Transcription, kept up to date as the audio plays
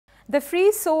The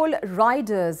Free Soul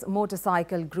Riders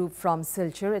motorcycle group from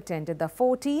Silchar attended the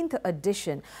 14th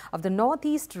edition of the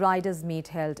Northeast Riders Meet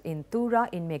held in Tura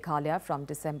in Meghalaya from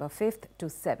December 5th to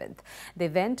 7th. The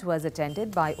event was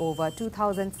attended by over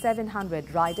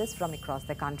 2,700 riders from across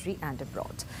the country and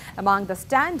abroad. Among the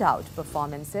standout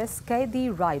performances,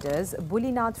 Kaidi riders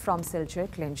Buli Nath from Silchar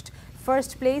clinched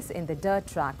first place in the dirt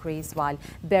track race, while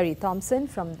Barry Thompson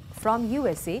from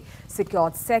USA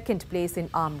secured second place in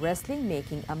arm wrestling,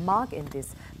 making a mark in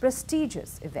this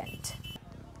prestigious event.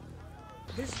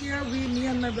 This year, me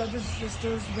and my brothers and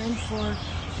sisters went for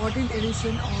 14th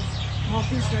edition of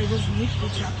Northeast Riders Meet,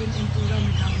 which happened in Tura,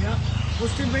 Meghalaya,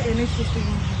 hosted by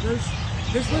NH51 Brothers.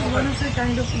 This was one of the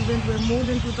kind of event where more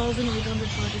than 2,800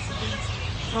 participants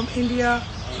from India,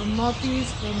 from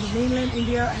Northeast, from the mainland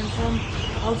India and from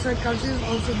outside countries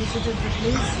also visited the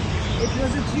place. It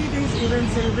was a 3-day event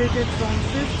celebrated from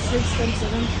 5th, 6th and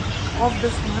 7th of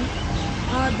this month.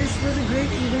 This was a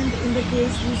great event in the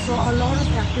case we saw a lot of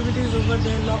activities over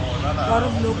there, a lot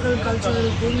of local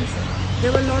cultural things.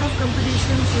 There were a lot of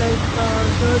competitions like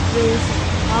dirt race,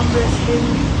 arm wrestling,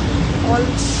 all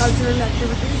cultural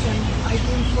activities, and I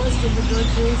came first in the dirt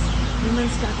race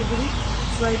women's category.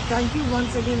 So I thank you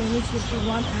once again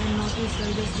NH51 and Northeast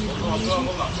Riders Meet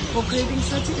community for creating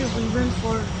such an event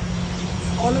for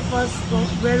all of us,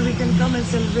 where we can come and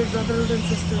celebrate brotherhood and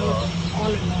sisterhood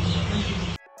all in all. Thank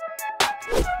you.